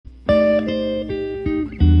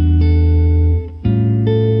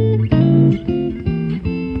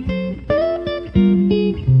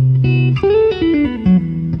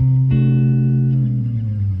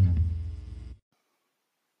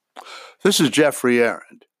This is Jeffrey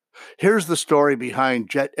Arend. Here's the story behind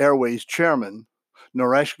Jet Airways chairman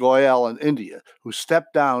Naresh Goyal in India, who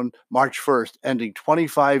stepped down March 1st, ending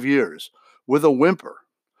 25 years with a whimper.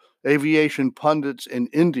 Aviation pundits in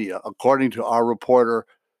India, according to our reporter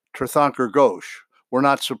Tirthankar Ghosh, were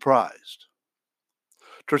not surprised.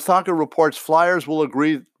 Tirthankar reports flyers will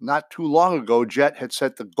agree not too long ago Jet had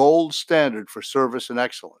set the gold standard for service and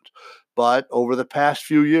excellence. But over the past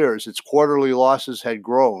few years, its quarterly losses had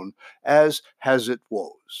grown, as has its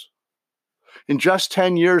woes. In just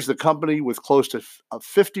 10 years, the company, with close to a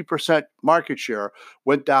 50% market share,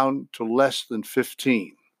 went down to less than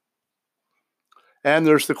 15. And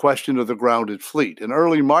there's the question of the grounded fleet. In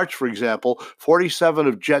early March, for example, 47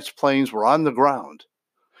 of Jet's planes were on the ground.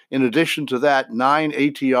 In addition to that, 9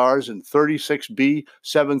 ATRs and 36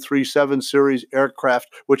 B737 series aircraft,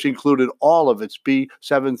 which included all of its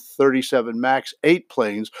B737 MAX 8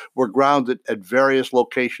 planes, were grounded at various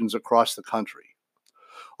locations across the country.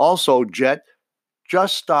 Also, Jet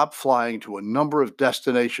just stopped flying to a number of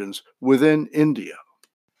destinations within India.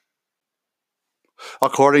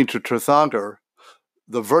 According to Tirthankar,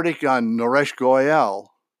 the verdict on Naresh Goyal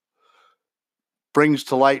brings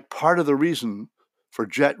to light part of the reason for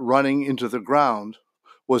Jet running into the ground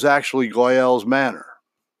was actually Goyal's manner.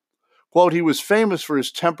 Quote, he was famous for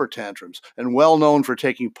his temper tantrums and well known for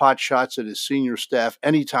taking pot shots at his senior staff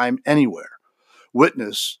anytime, anywhere.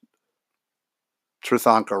 Witness,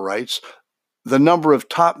 Tirthankar writes, the number of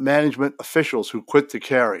top management officials who quit the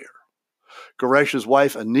carrier. Goresh's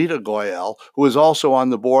wife, Anita Goyal, who was also on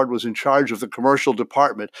the board, was in charge of the commercial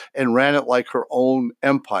department and ran it like her own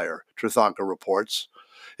empire, Tirthankar reports.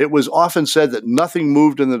 It was often said that nothing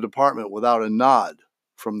moved in the department without a nod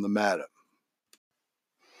from the madam.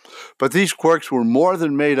 But these quirks were more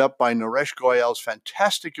than made up by Naresh Goyal's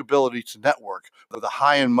fantastic ability to network with the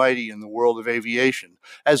high and mighty in the world of aviation,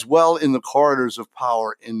 as well in the corridors of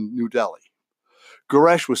power in New Delhi.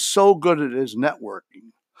 Goresh was so good at his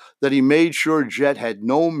networking that he made sure Jet had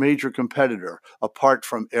no major competitor apart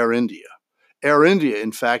from Air India. Air India,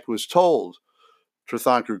 in fact, was told,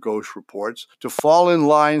 Tirthankar Ghosh reports, to fall in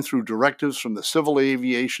line through directives from the Civil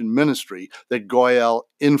Aviation Ministry that Goyal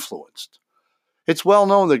influenced. It's well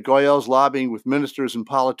known that Goyal's lobbying with ministers and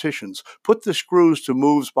politicians put the screws to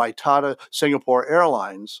moves by Tata Singapore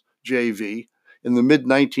Airlines, JV, in the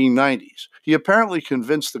mid-1990s. He apparently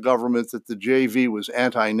convinced the government that the JV was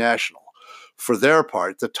anti-national. For their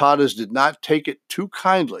part, the Tatas did not take it too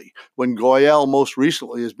kindly when Goyal most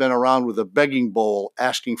recently has been around with a begging bowl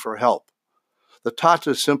asking for help. The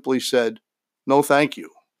Tatas simply said, no thank you.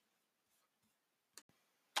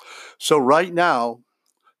 So right now,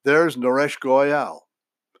 there's Naresh Goyal,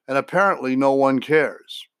 and apparently no one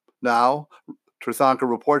cares. Now, Tirthankar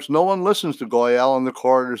reports, no one listens to Goyal in the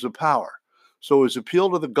corridors of power. So his appeal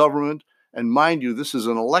to the government, and mind you, this is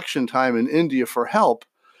an election time in India for help,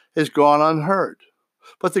 has gone unheard.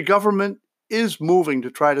 But the government is moving to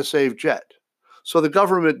try to save Jet. So the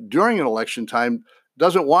government, during an election time,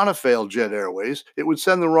 doesn't want to fail Jet Airways. It would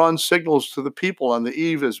send the wrong signals to the people on the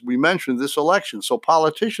eve, as we mentioned, this election. So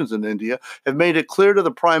politicians in India have made it clear to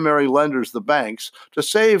the primary lenders, the banks, to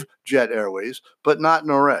save Jet Airways, but not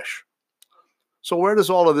Naresh. So where does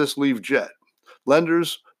all of this leave Jet?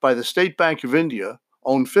 Lenders by the State Bank of India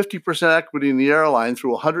own 50% equity in the airline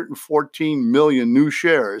through 114 million new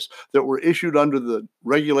shares that were issued under the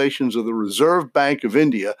regulations of the Reserve Bank of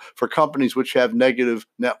India for companies which have negative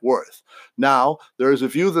net worth. Now, there is a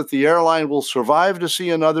view that the airline will survive to see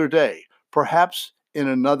another day, perhaps in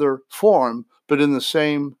another form, but in the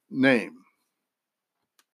same name.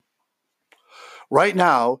 Right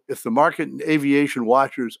now, if the market and aviation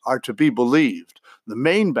watchers are to be believed, the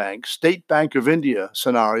main bank, State Bank of India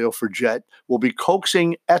scenario for Jet will be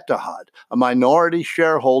coaxing Etihad, a minority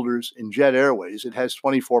shareholder in Jet Airways. It has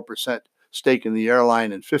 24% stake in the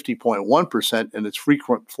airline and 50.1% in its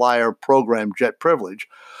frequent flyer program Jet Privilege.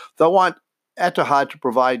 They'll want Etihad to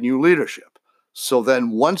provide new leadership. So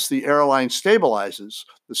then once the airline stabilizes,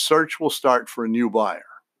 the search will start for a new buyer.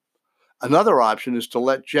 Another option is to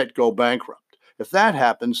let Jet go bankrupt. If that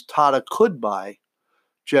happens, Tata could buy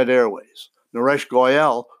Jet Airways. Naresh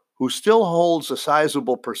Goyal, who still holds a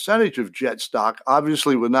sizable percentage of Jet stock,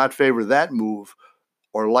 obviously would not favor that move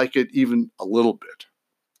or like it even a little bit.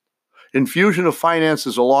 Infusion of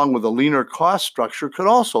finances along with a leaner cost structure could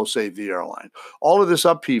also save the airline. All of this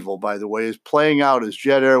upheaval, by the way, is playing out as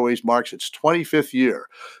Jet Airways marks its 25th year,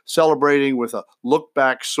 celebrating with a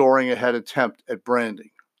look-back, soaring ahead attempt at branding.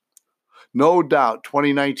 No doubt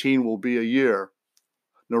 2019 will be a year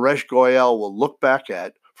Naresh Goyal will look back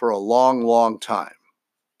at for a long, long time.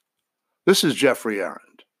 This is Jeffrey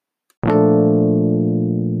Arend.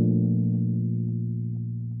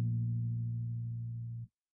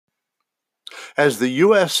 As the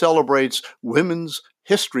U.S. celebrates Women's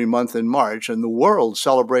History Month in March and the world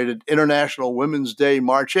celebrated International Women's Day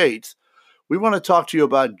March 8th, we want to talk to you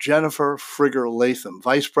about Jennifer Frigger Latham,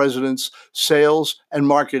 Vice President, Sales and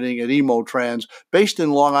Marketing at Emotrans, based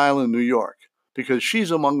in Long Island, New York, because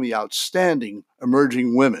she's among the outstanding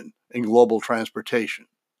emerging women in global transportation.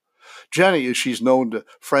 Jenny, as she's known to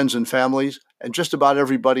friends and families, and just about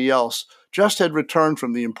everybody else, just had returned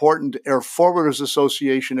from the important Air Forwarders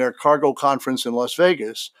Association Air Cargo Conference in Las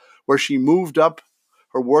Vegas, where she moved up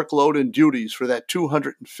her workload and duties for that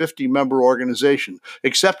 250-member organization,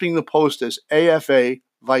 accepting the post as AFA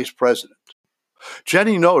Vice President.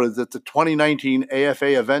 Jenny noted that the 2019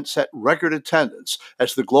 AFA event set record attendance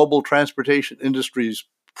as the global transportation industry's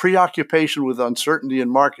preoccupation with uncertainty in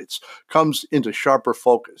markets comes into sharper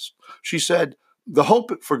focus. She said, the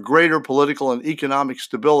hope for greater political and economic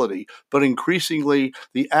stability, but increasingly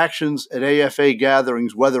the actions at AFA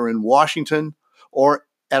gatherings, whether in Washington or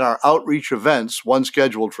at our outreach events, one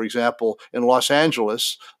scheduled, for example, in Los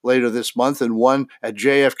Angeles later this month and one at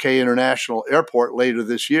JFK International Airport later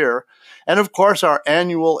this year, and of course our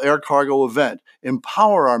annual air cargo event,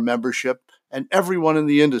 empower our membership and everyone in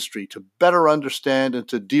the industry to better understand and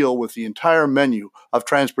to deal with the entire menu of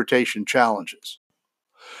transportation challenges.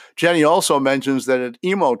 Jenny also mentions that at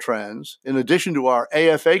Emotrans, in addition to our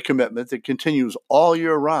AFA commitment that continues all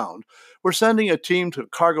year round, we're sending a team to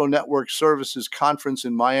Cargo Network Services Conference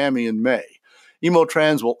in Miami in May.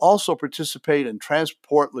 Emotrans will also participate in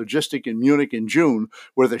Transport Logistic in Munich in June,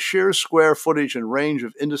 where the sheer square footage and range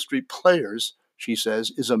of industry players, she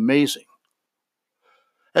says, is amazing.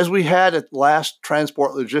 As we had at last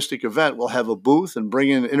Transport Logistic event, we'll have a booth and bring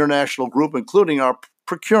in an international group, including our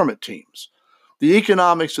procurement teams. The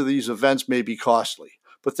economics of these events may be costly,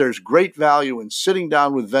 but there's great value in sitting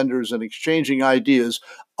down with vendors and exchanging ideas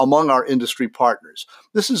among our industry partners.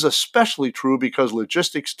 This is especially true because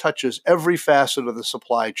logistics touches every facet of the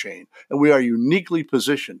supply chain, and we are uniquely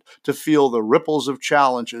positioned to feel the ripples of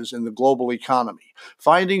challenges in the global economy.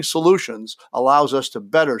 Finding solutions allows us to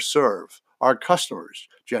better serve our customers,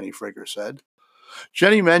 Jenny Frigger said.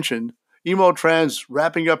 Jenny mentioned Emotrans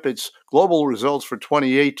wrapping up its global results for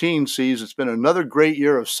 2018 sees it's been another great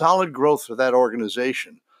year of solid growth for that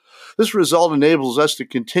organization. This result enables us to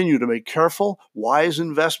continue to make careful, wise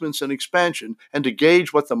investments and expansion and to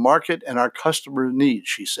gauge what the market and our customer need,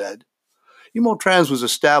 she said. Emotrans was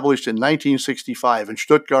established in 1965 in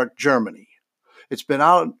Stuttgart, Germany. It's been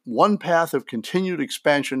on one path of continued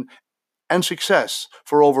expansion and success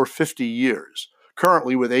for over 50 years.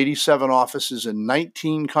 Currently, with 87 offices in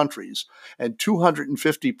 19 countries and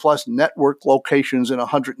 250 plus network locations in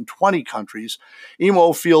 120 countries,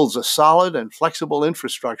 Emo fields a solid and flexible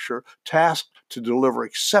infrastructure tasked to deliver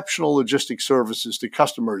exceptional logistics services to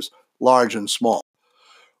customers large and small.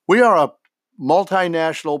 We are a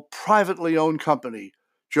multinational, privately owned company,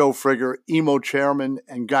 Joe Frigger, Emo chairman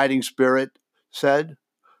and guiding spirit, said.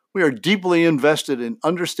 We are deeply invested in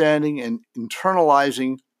understanding and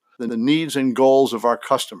internalizing the needs and goals of our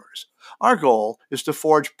customers. Our goal is to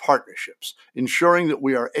forge partnerships, ensuring that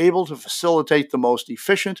we are able to facilitate the most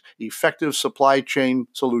efficient, effective supply chain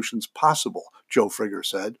solutions possible, Joe Frigger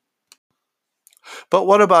said. But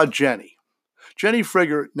what about Jenny? Jenny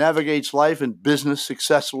Frigger navigates life and business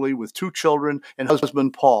successfully with 2 children and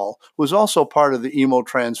husband Paul, who is also part of the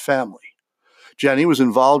Emotrans family. Jenny was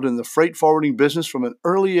involved in the freight forwarding business from an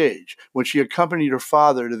early age when she accompanied her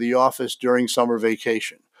father to the office during summer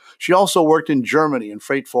vacation. She also worked in Germany in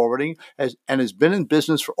freight forwarding and has been in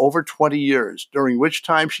business for over 20 years, during which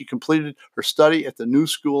time she completed her study at the New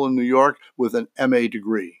School in New York with an MA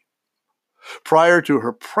degree. Prior to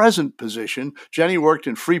her present position, Jenny worked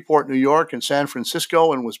in Freeport, New York and San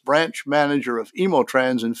Francisco and was branch manager of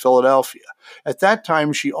Emotrans in Philadelphia. At that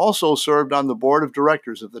time, she also served on the board of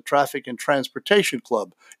directors of the Traffic and Transportation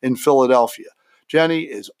Club in Philadelphia. Jenny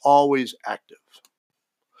is always active.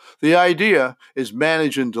 The idea is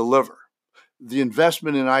manage and deliver. The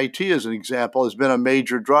investment in IT, as an example, has been a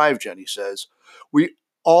major drive, Jenny says. We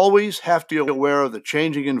always have to be aware of the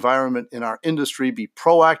changing environment in our industry, be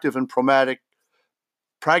proactive and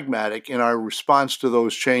pragmatic in our response to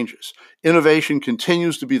those changes. Innovation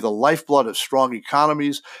continues to be the lifeblood of strong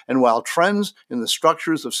economies, and while trends in the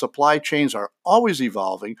structures of supply chains are always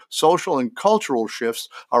evolving, social and cultural shifts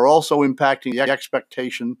are also impacting the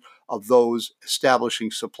expectation of those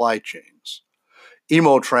establishing supply chains.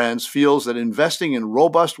 Emotrans feels that investing in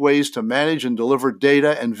robust ways to manage and deliver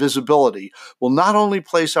data and visibility will not only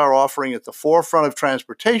place our offering at the forefront of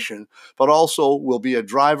transportation, but also will be a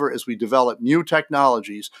driver as we develop new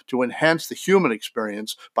technologies to enhance the human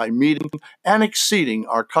experience by meeting and exceeding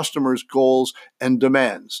our customers' goals and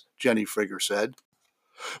demands, Jenny Frigger said.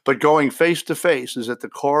 But going face to face is at the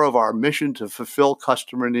core of our mission to fulfill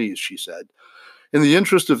customer needs, she said. In the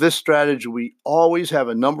interest of this strategy, we always have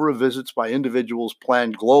a number of visits by individuals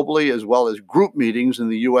planned globally, as well as group meetings in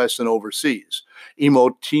the U.S. and overseas.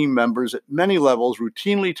 EMO team members at many levels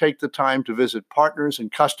routinely take the time to visit partners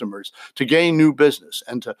and customers to gain new business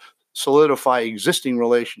and to solidify existing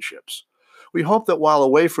relationships. We hope that while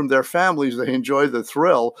away from their families, they enjoy the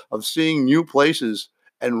thrill of seeing new places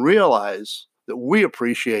and realize that we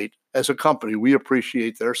appreciate, as a company, we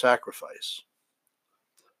appreciate their sacrifice.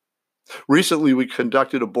 Recently, we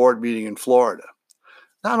conducted a board meeting in Florida.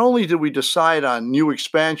 Not only did we decide on new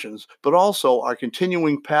expansions, but also our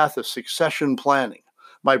continuing path of succession planning.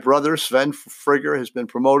 My brother, Sven Frigger, has been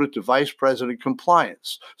promoted to Vice President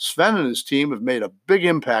Compliance. Sven and his team have made a big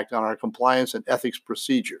impact on our compliance and ethics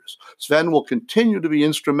procedures. Sven will continue to be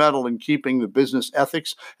instrumental in keeping the business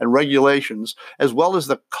ethics and regulations, as well as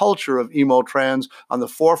the culture of Emotrans, on the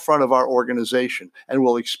forefront of our organization, and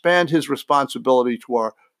will expand his responsibility to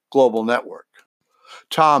our global network.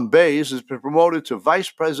 Tom Bays has been promoted to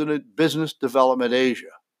Vice President Business Development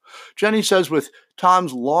Asia. Jenny says with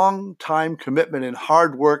Tom's long-time commitment and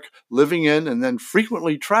hard work living in and then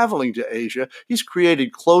frequently traveling to Asia, he's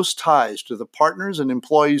created close ties to the partners and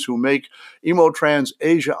employees who make Emotrans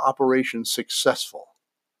Asia operations successful.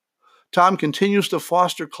 Tom continues to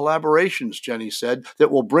foster collaborations, Jenny said,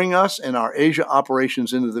 that will bring us and our Asia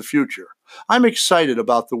operations into the future. I'm excited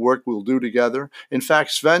about the work we'll do together. In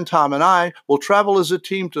fact, Sven, Tom, and I will travel as a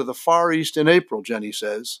team to the Far East in April, Jenny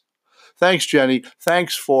says. Thanks, Jenny.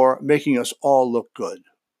 Thanks for making us all look good.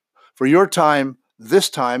 For your time, this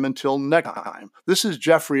time, until next time, this is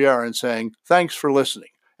Jeffrey Aaron saying thanks for listening,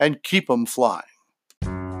 and keep 'em flying.